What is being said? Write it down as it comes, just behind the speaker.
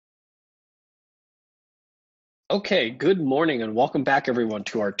Okay, good morning and welcome back everyone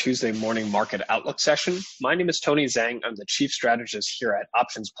to our Tuesday morning market outlook session. My name is Tony Zhang. I'm the chief strategist here at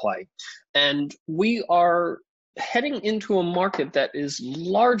Options Play. And we are heading into a market that is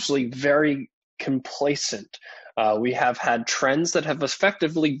largely very complacent. We have had trends that have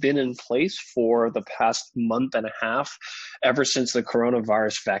effectively been in place for the past month and a half, ever since the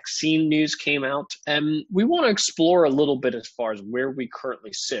coronavirus vaccine news came out. And we want to explore a little bit as far as where we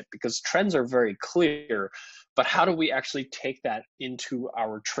currently sit, because trends are very clear. But how do we actually take that into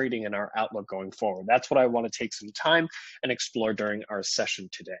our trading and our outlook going forward? That's what I want to take some time and explore during our session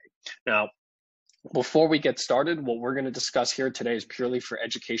today. Now, before we get started, what we're going to discuss here today is purely for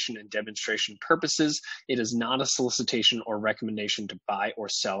education and demonstration purposes. It is not a solicitation or recommendation to buy or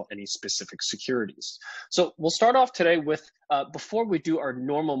sell any specific securities. So we'll start off today with, before we do our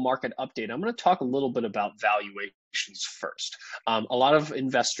normal market update, I'm going to talk a little bit about valuations first. A lot of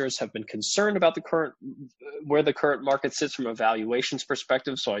investors have been concerned about where the current market sits from a valuations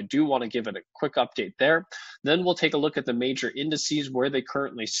perspective, so I do want to give it a quick update there. Then we'll take a look at the major indices, where they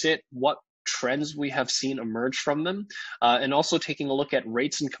currently sit, what trends we have seen emerge from them, and also taking a look at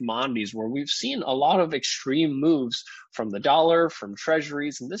rates and commodities, where we've seen a lot of extreme moves from the dollar, from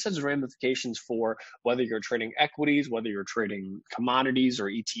treasuries, and this has ramifications for whether you're trading equities, whether you're trading commodities or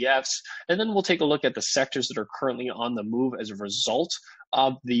ETFs. And then we'll take a look at the sectors that are currently on the move as a result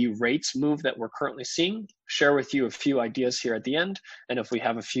of the rates move that we're currently seeing, share with you a few ideas here at the end, and if we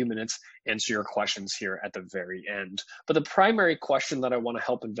have a few minutes, answer your questions here at the very end. But the primary question that I want to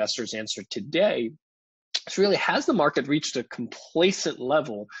help investors answer today is really, has the market reached a complacent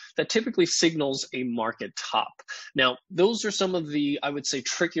level that typically signals a market top? Now, those are some of the, I would say,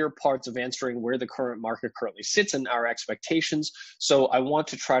 trickier parts of answering where the current market currently sits and our expectations. So I want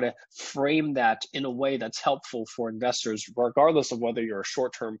to try to frame that in a way that's helpful for investors, regardless of whether you're a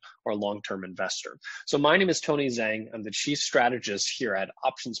short-term or long-term investor. So my name is Tony Zhang. I'm the chief strategist here at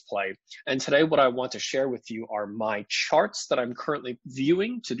Options Play. And today what I want to share with you are my charts that I'm currently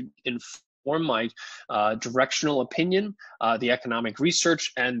viewing to inform my directional opinion, the economic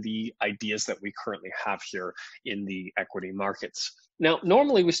research, and the ideas that we currently have here in the equity markets. Now,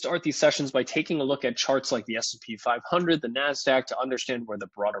 normally we start these sessions by taking a look at charts like the S&P 500, the NASDAQ, to understand where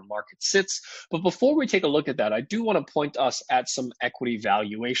the broader market sits. But before we take a look at that, I do want to point us at some equity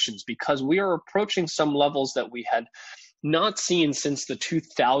valuations, because we are approaching some levels that we had not seen since the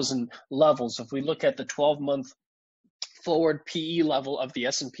 2000 levels. If we look at the 12-month forward PE level of the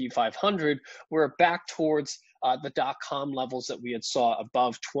S&P 500, we're back towards the dot-com levels that we had saw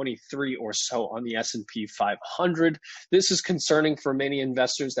above 23 or so on the S&P 500. This is concerning for many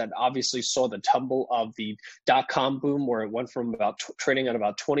investors that obviously saw the tumble of the dot-com boom, where it went from trading at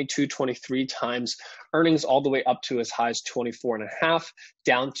about 22, 23 times earnings all the way up to as high as 24 and a half,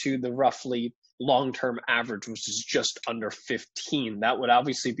 down to the roughly long-term average, which is just under 15. That would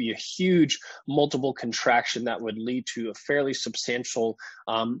obviously be a huge multiple contraction that would lead to a fairly substantial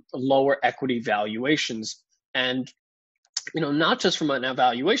lower equity valuations. And not just from an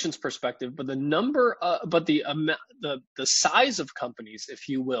evaluations perspective, but the size of companies, if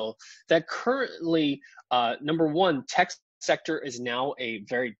you will, that currently, number one, tech sector is now a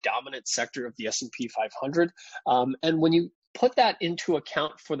very dominant sector of the S&P 500. And when you put that into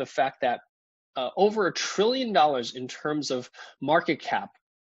account for the fact that over $1 trillion in terms of market cap,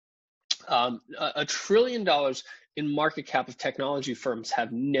 $1 trillion in market cap of technology firms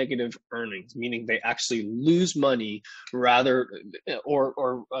have negative earnings, meaning they actually lose money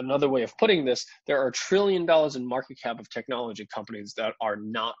or another way of putting this, there are $1 trillion in market cap of technology companies that are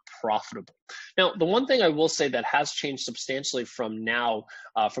not profitable. Now, the one thing I will say that has changed substantially from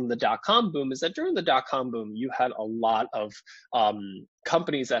the dot-com boom, is that during the dot-com boom, you had a lot of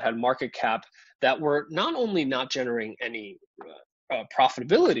companies that had market cap that were not only not generating any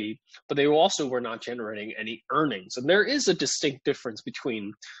profitability, but they also were not generating any earnings. And there is a distinct difference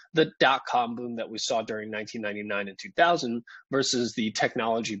between the dot-com boom that we saw during 1999 and 2000 versus the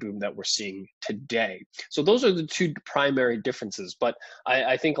technology boom that we're seeing today. So those are the two primary differences. But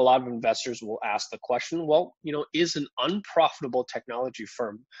I think a lot of investors will ask the question, well, is an unprofitable technology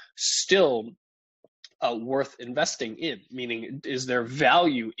firm still worth investing in? Meaning, is there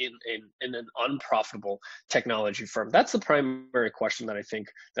value in an unprofitable technology firm? That's the primary question that I think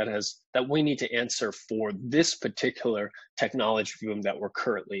that we need to answer for this particular technology boom that we're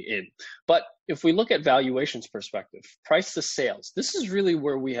currently in. But if we look at valuations perspective, price to sales, this is really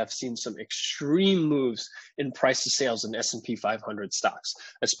where we have seen some extreme moves in price to sales in S&P 500 stocks,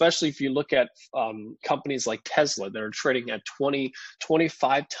 especially if you look at companies like Tesla that are trading at 20,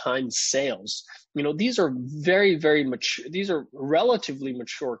 25 times sales. These are very, very mature, these are relatively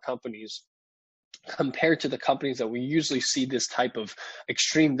mature companies compared to the companies that we usually see this type of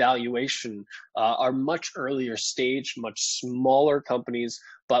extreme valuation are much earlier stage, much smaller companies,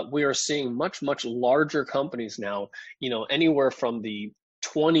 but we are seeing much larger companies now, anywhere from the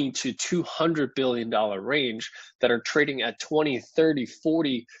 20 to $200 billion range that are trading at 20, 30,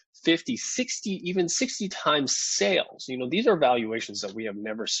 40, 50, 60, even 60 times sales. These are valuations that we have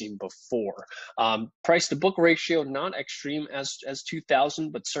never seen before. Price to book ratio, not extreme as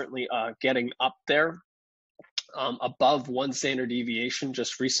 2000, but certainly getting up there. Above one standard deviation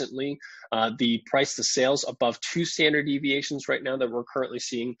just recently. The price to sales above 2 standard deviations right now that we're currently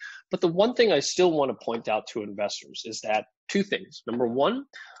seeing. But the one thing I still want to point out to investors is that two things. Number one,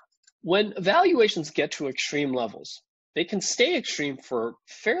 when valuations get to extreme levels, they can stay extreme for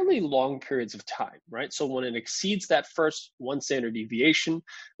fairly long periods of time, right? So when it exceeds that first one standard deviation,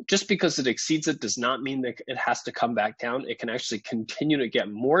 just because it exceeds it does not mean that it has to come back down. It can actually continue to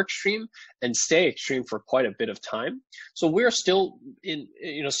get more extreme and stay extreme for quite a bit of time. So we're still in,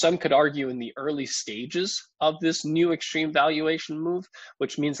 some could argue in the early stages of this new extreme valuation move,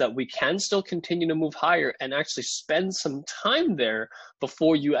 which means that we can still continue to move higher and actually spend some time there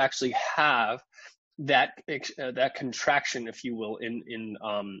before you actually have that contraction, if you will,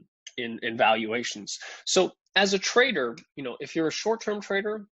 in valuations. So as a trader, if you're a short-term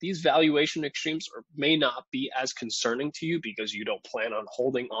trader, these valuation extremes may not be as concerning to you because you don't plan on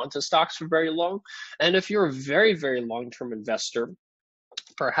holding on to stocks for very long. And if you're a very, very long-term investor,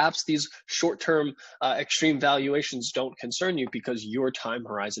 perhaps these short-term extreme valuations don't concern you because your time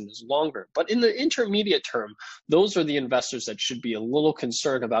horizon is longer. But in the intermediate term, those are the investors that should be a little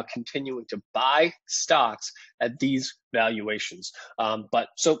concerned about continuing to buy stocks at these valuations.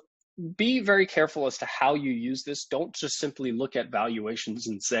 So be very careful as to how you use this. Don't just simply look at valuations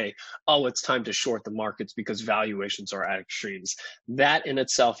and say, oh, it's time to short the markets because valuations are at extremes. That in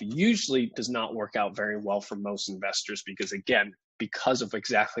itself usually does not work out very well for most investors because, again, because of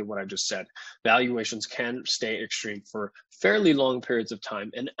exactly what I just said, valuations can stay extreme for fairly long periods of time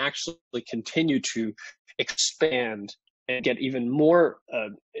and actually continue to expand and get even more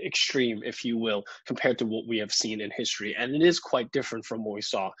extreme, if you will, compared to what we have seen in history. And it is quite different from what we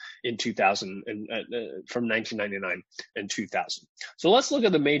saw in 2000 and from 1999 and 2000. So let's look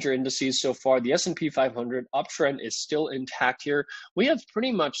at the major indices so far. The S&P 500 uptrend is still intact here. We have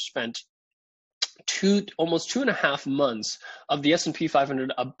pretty much spent almost 2.5 months of the S&P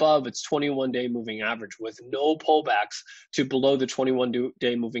 500 above its 21-day moving average with no pullbacks to below the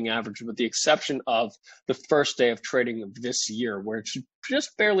 21-day moving average, with the exception of the first day of trading of this year, where it should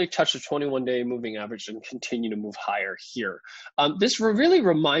just barely touch the 21-day moving average and continue to move higher here. This really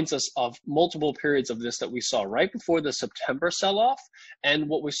reminds us of multiple periods of this that we saw right before the September sell-off and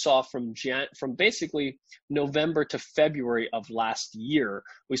what we saw from basically November to February of last year.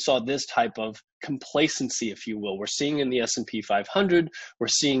 We saw this type of complacency, if you will. We're seeing in the S&P 500, we're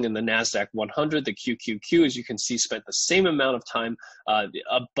seeing in the NASDAQ 100, the QQQ, as you can see, spent the same amount of time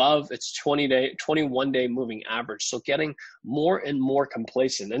above its 21-day moving average. So getting more and more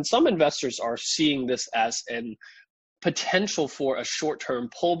complacent. And some investors are seeing this as an potential for a short-term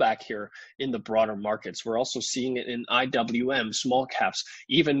pullback here in the broader markets. We're also seeing it in IWM, small caps,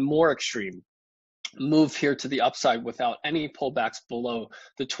 even more extreme. Move here to the upside without any pullbacks below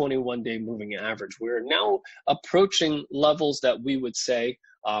the 21-day moving average. We're now approaching levels that we would say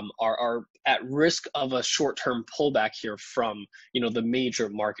are at risk of a short-term pullback here from the major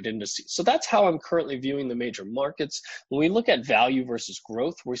market indices. So that's how I'm currently viewing the major markets. When we look at value versus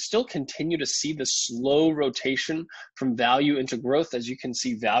growth, we still continue to see the slow rotation from value into growth. As you can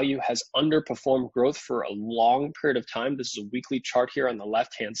see, value has underperformed growth for a long period of time. This is a weekly chart here on the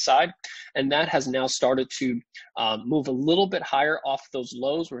left-hand side, and that has now started to move a little bit higher off those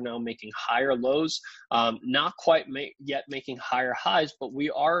lows. We're now making higher lows, not quite yet making higher highs, but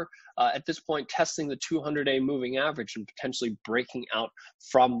we are at this point testing the 200-day moving average and potentially breaking out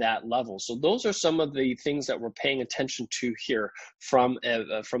from that level. So those are some of the things that we're paying attention to here from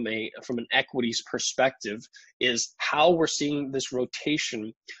an equities perspective, is how we're seeing this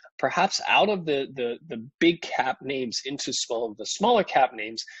rotation perhaps out of the big cap names into the smaller cap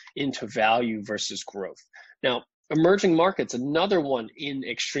names into value versus growth. Now, emerging markets, another one in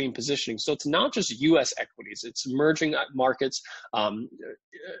extreme positioning. So it's not just U.S. equities, it's emerging markets,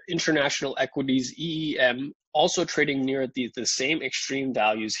 international equities, EEM, also trading near the same extreme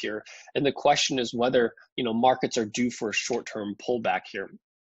values here. And the question is whether markets are due for a short-term pullback here.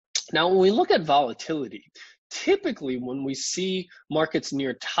 Now, when we look at volatility, typically when we see markets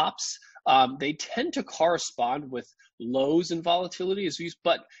near tops, they tend to correspond with lows in volatility,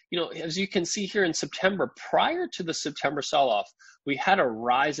 but as you can see here in September, prior to the September sell-off, we had a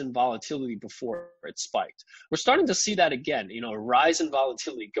rise in volatility before it spiked. We're starting to see that again, a rise in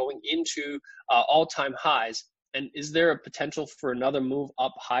volatility going into all-time highs. And is there a potential for another move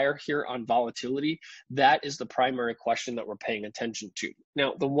up higher here on volatility? That is the primary question that we're paying attention to.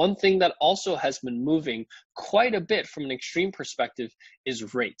 Now, the one thing that also has been moving quite a bit from an extreme perspective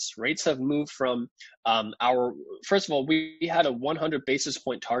is rates. Rates have moved from first of all, we had a 100 basis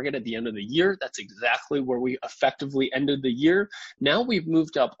point target at the end of the year. That's exactly where we effectively ended the year. Now we've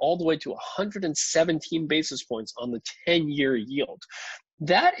moved up all the way to 117 basis points on the 10-year yield.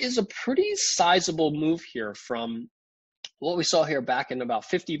 That is a pretty sizable move here from what we saw here back in about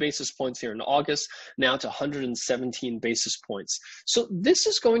 50 basis points here in August, now to 117 basis points. So this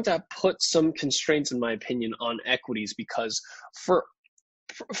is going to put some constraints, in my opinion, on equities, because for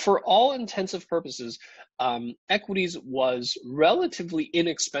all intensive purposes, equities was relatively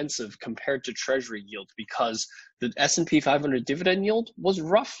inexpensive compared to Treasury yield, because the S&P 500 dividend yield was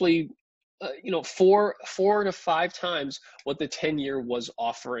roughly 4 to 5 times what the 10-year was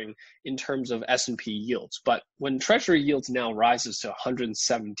offering in terms of S&P yields. But when Treasury yields now rises to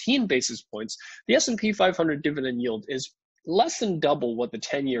 117 basis points, the S&P 500 dividend yield is less than double what the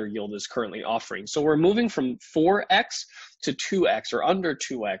 10-year yield is currently offering. So we're moving from 4x to 2x, or under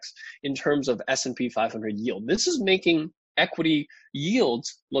 2x, in terms of S&P 500 yield. This is making equity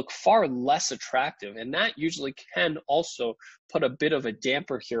yields look far less attractive, and that usually can also put a bit of a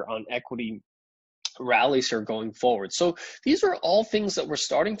damper here on equity rallies here going forward. So these are all things that we're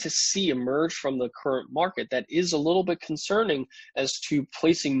starting to see emerge from the current market that is a little bit concerning as to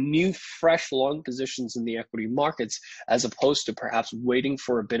placing new, fresh long positions in the equity markets, as opposed to perhaps waiting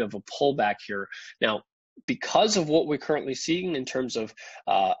for a bit of a pullback here. Now, because of what we're currently seeing in terms of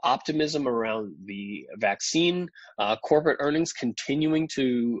optimism around the vaccine, corporate earnings continuing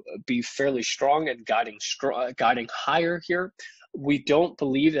to be fairly strong and guiding higher here, we don't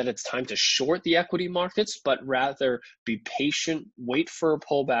believe that it's time to short the equity markets, but rather be patient, wait for a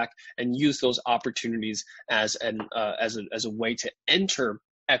pullback, and use those opportunities as a way to enter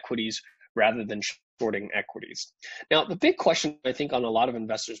equities rather than shorting equities. Now, the big question, I think, on a lot of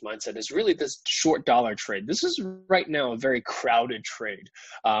investors' mindset is really this short dollar trade. This is right now a very crowded trade.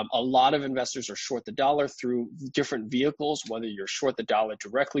 A lot of investors are short the dollar through different vehicles, whether you're short the dollar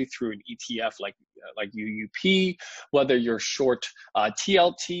directly through an ETF like UUP, whether you're short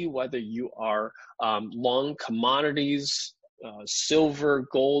TLT, whether you are long commodities, silver,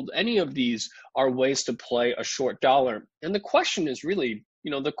 gold. Any of these are ways to play a short dollar. And the question is really,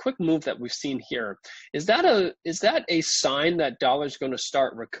 the quick move that we've seen here, is that a sign that dollar's going to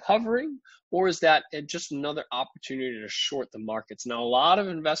start recovering, or is that just another opportunity to short the markets? Now, a lot of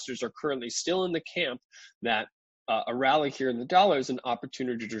investors are currently still in the camp that a rally here in the dollar is an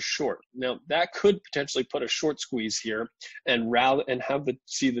opportunity to short. Now, that could potentially put a short squeeze here and rally and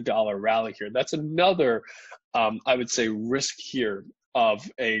see the dollar rally here. That's another, I would say, risk here of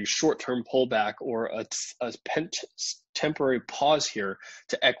a short-term pullback or a temporary pause here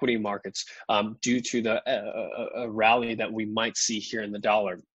to equity markets due to the rally that we might see here in the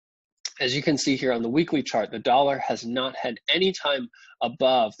dollar. As you can see here on the weekly chart, the dollar has not had any time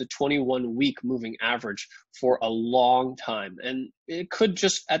above the 21-week moving average for a long time. And it could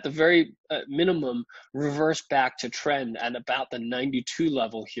just, at the very minimum, reverse back to trend at about the 92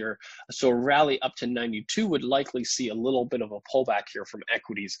 level here. So a rally up to 92 would likely see a little bit of a pullback here from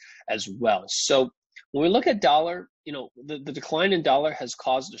equities as well. So when we look at dollar, the decline in dollar has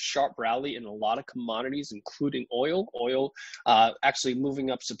caused a sharp rally in a lot of commodities, including oil. Oil actually moving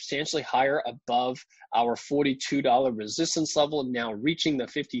up substantially higher above our $42 resistance level, now reaching the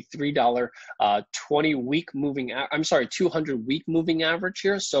 $53 200-week moving average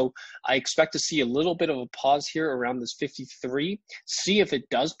here. So I expect to see a little bit of a pause here around this 53. See if it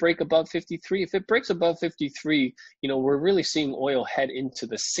does break above 53. If it breaks above 53, we're really seeing oil head into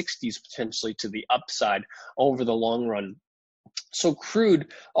the 60s potentially to the upside over the long run. So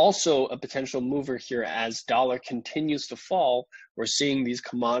crude, also a potential mover here as dollar continues to fall. We're seeing these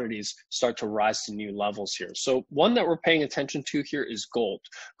commodities start to rise to new levels here. So one that we're paying attention to here is gold.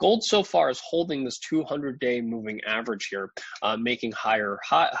 Gold so far is holding this 200-day moving average here, making higher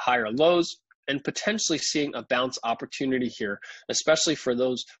lows, and potentially seeing a bounce opportunity here, especially for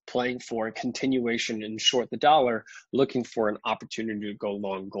those playing for a continuation and short the dollar, looking for an opportunity to go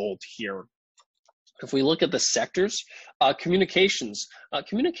long gold here. If we look at the sectors, communications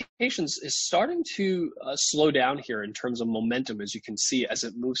is starting to slow down here in terms of momentum. As you can see, as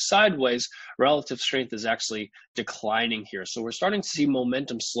it moves sideways, relative strength is actually declining here. So we're starting to see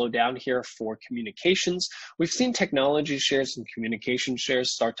momentum slow down here for communications. We've seen technology shares and communication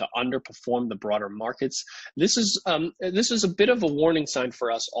shares start to underperform the broader markets. This is a bit of a warning sign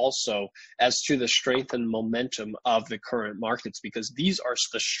for us also as to the strength and momentum of the current markets, because these are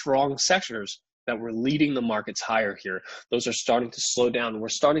the strong sectors that were leading the markets higher here. Those are starting to slow down. We're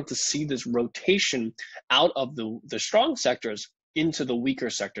starting to see this rotation out of the strong sectors into the weaker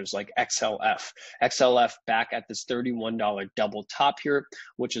sectors like XLF. XLF back at this $31 double top here,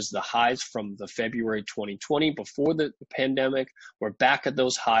 which is the highs from the February 2020 before the pandemic. We're back at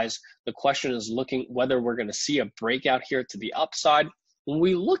those highs. The question is looking whether we're going to see a breakout here to the upside. When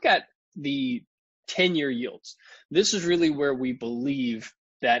we look at the 10-year yields, this is really where we believe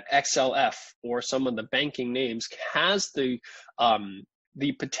that XLF or some of the banking names has the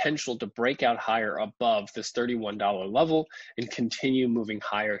potential to break out higher above this $31 level and continue moving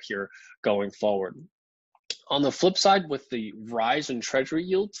higher here going forward. On the flip side, with the rise in treasury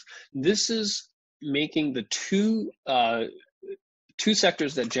yields, this is making the two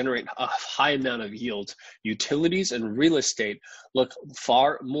sectors that generate a high amount of yield, utilities and real estate, look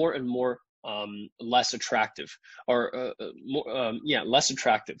far more and more less attractive, less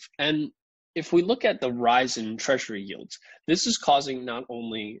attractive. And if we look at the rise in treasury yields, this is causing not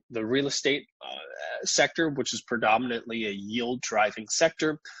only the real estate sector, which is predominantly a yield driving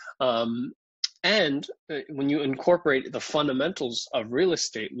sector, and when you incorporate the fundamentals of real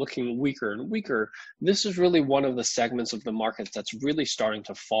estate looking weaker and weaker, this is really one of the segments of the market that's really starting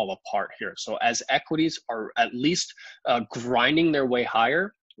to fall apart here. So as equities are at least grinding their way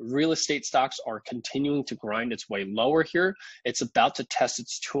higher, real estate stocks are continuing to grind its way lower here. It's about to test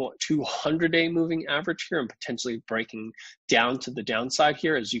its 200-day moving average here and potentially breaking down to the downside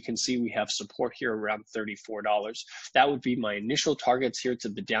here. As you can see, we have support here around $34. That would be my initial targets here to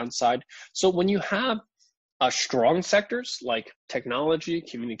the downside. So when you have strong sectors like technology,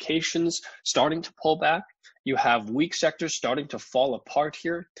 communications starting to pull back, you have weak sectors starting to fall apart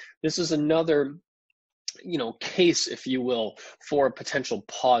here. This is another case, if you will, for a potential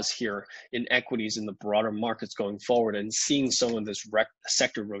pause here in equities in the broader markets going forward, and seeing some of this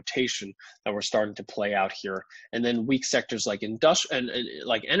sector rotation that we're starting to play out here. And then weak sectors like industrial and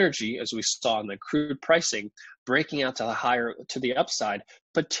like energy, as we saw in the crude pricing, breaking out to the upside,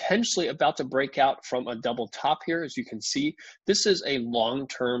 potentially about to break out from a double top here. As you can see, this is a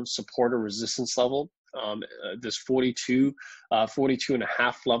long-term support or resistance level, this 42 and a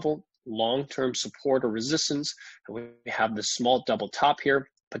half level. Long-term support or resistance. And we have this small double top here,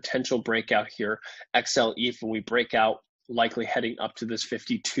 potential breakout here. XLE, when we break out, likely heading up to this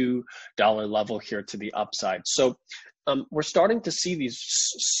 $52 level here to the upside. So we're starting to see these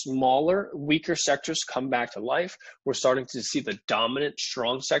smaller, weaker sectors come back to life. We're starting to see the dominant,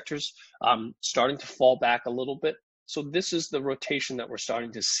 strong sectors starting to fall back a little bit. So this is the rotation that we're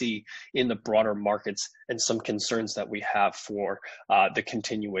starting to see in the broader markets, and some concerns that we have for the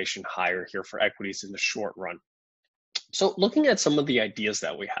continuation higher here for equities in the short run. So looking at some of the ideas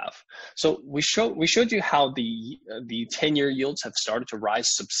that we have. So we showed you how the 10-year yields have started to rise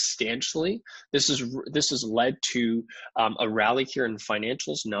substantially. This has led to a rally here in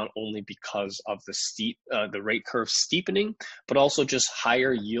financials, not only because of the rate curve steepening, but also just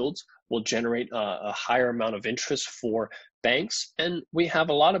higher yields will generate a higher amount of interest for banks. And we have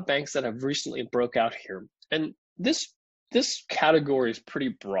a lot of banks that have recently broke out here. And this category is pretty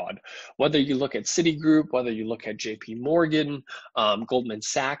broad. Whether you look at Citigroup, whether you look at JP Morgan, Goldman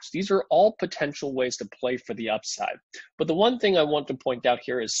Sachs, these are all potential ways to play for the upside. But the one thing I want to point out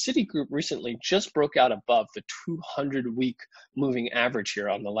here is Citigroup recently just broke out above the 200-week moving average here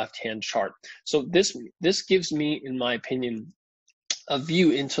on the left-hand chart. So this gives me, in my opinion, a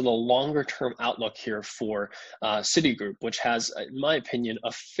view into the longer term outlook here for Citigroup, which has, in my opinion,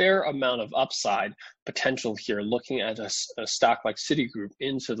 a fair amount of upside potential here, looking at a stock like Citigroup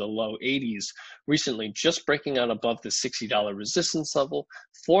into the low 80s, recently just breaking out above the $60 resistance level,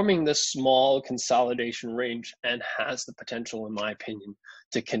 forming this small consolidation range, and has the potential, in my opinion,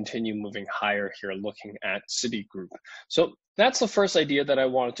 to continue moving higher here, looking at Citigroup. So that's the first idea that I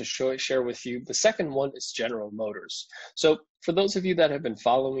wanted to share with you. The second one is General Motors. So for those of you that have been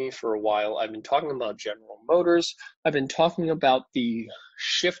following me for a while, I've been talking about General Motors. I've been talking about the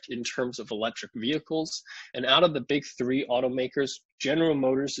shift in terms of electric vehicles. And out of the big three automakers, General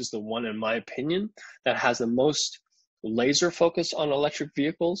Motors is the one, in my opinion, that has the most laser focus on electric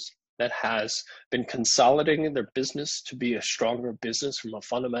vehicles, that has been consolidating their business to be a stronger business from a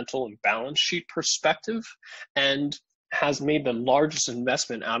fundamental and balance sheet perspective, and has made the largest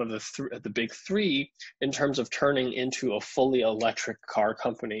investment out of the big three in terms of turning into a fully electric car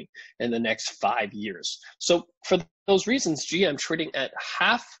company in the next 5 years. So for those reasons, GM trading at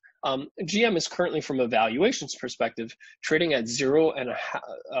half. GM is currently, from a valuations perspective, trading at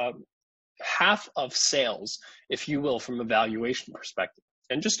half of sales, if you will, from a valuation perspective.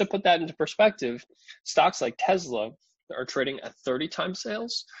 And just to put that into perspective, stocks like Tesla are trading at 30 times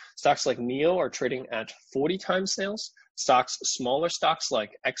sales. Stocks like NIO are trading at 40 times sales. Smaller stocks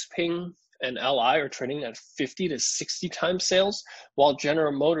like XPeng and LI are trading at 50 to 60 times sales, while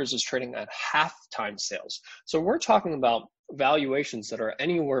General Motors is trading at half times sales. So we're talking about valuations that are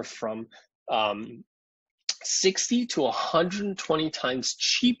anywhere from 60 to 120 times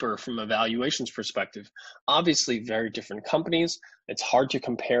cheaper from a valuations perspective. Obviously, very different companies. It's hard to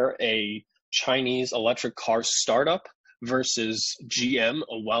compare a Chinese electric car startup versus GM,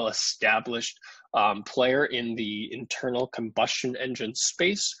 a well-established player in the internal combustion engine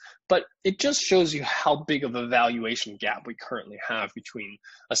space. But it just shows you how big of a valuation gap we currently have between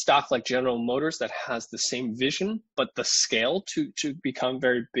a stock like General Motors that has the same vision, but the scale to become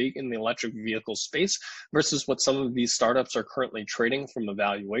very big in the electric vehicle space, versus what some of these startups are currently trading from a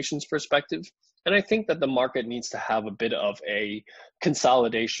valuations perspective. And I think that the market needs to have a bit of a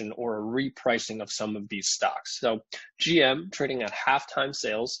consolidation or a repricing of some of these stocks. So GM trading at half-time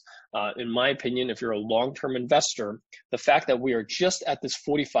sales, in my opinion, if you're a long-term investor, the fact that we are just at this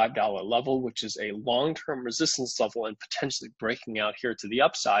 $45 level, which is a long-term resistance level and potentially breaking out here to the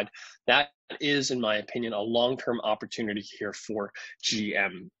upside, that is, in my opinion, a long-term opportunity here for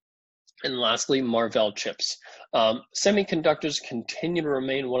GM. And lastly, Marvell chips. Semiconductors continue to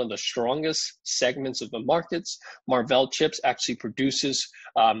remain one of the strongest segments of the markets. Marvell chips actually produces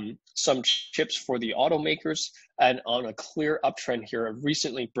some chips for the automakers, and on a clear uptrend here,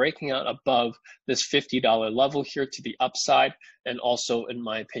 recently breaking out above this $50 level here to the upside, and also, in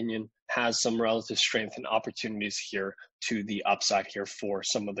my opinion, has some relative strength and opportunities here to the upside here for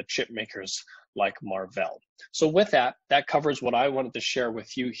some of the chip makers like Marvell. So with that, that covers what I wanted to share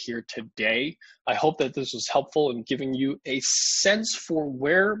with you here today. I hope that this was helpful in giving you a sense for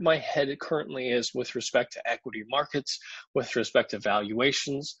where my head currently is with respect to equity markets, with respect to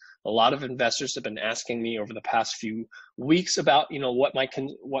valuations. A lot of investors have been asking me over the past few weeks about,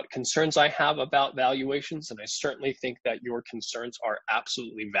 what concerns I have about valuations, and I certainly think that your concerns are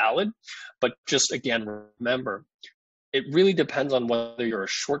absolutely valid. But just again, remember, it really depends on whether you're a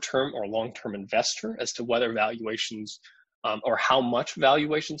short-term or long-term investor as to whether valuations or how much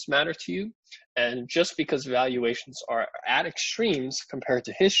valuations matter to you. And just because valuations are at extremes compared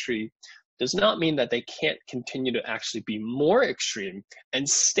to history does not mean that they can't continue to actually be more extreme and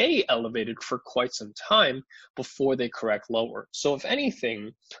stay elevated for quite some time before they correct lower. So if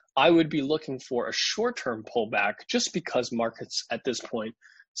anything, I would be looking for a short-term pullback just because markets at this point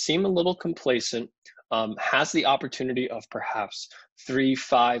seem a little complacent, has the opportunity of perhaps 3,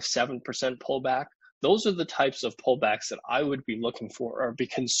 5, 7% pullback. Those are the types of pullbacks that I would be looking for or be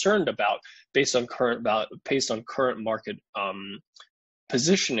concerned about based on current market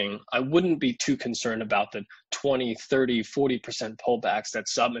positioning. I wouldn't be too concerned about the 20, 30, 40% pullbacks that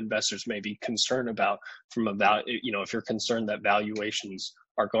some investors may be concerned about from if you're concerned that valuations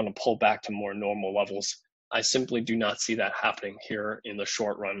are going to pull back to more normal levels. I simply do not see that happening here in the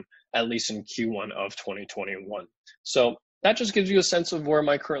short run, at least in Q1 of 2021. So that just gives you a sense of where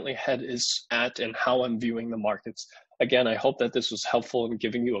my currently head is at and how I'm viewing the markets. Again, I hope that this was helpful in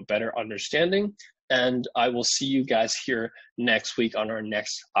giving you a better understanding, and I will see you guys here next week on our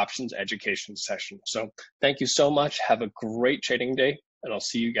next options education session. So thank you so much. Have a great trading day, and I'll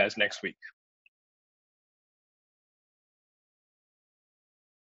see you guys next week.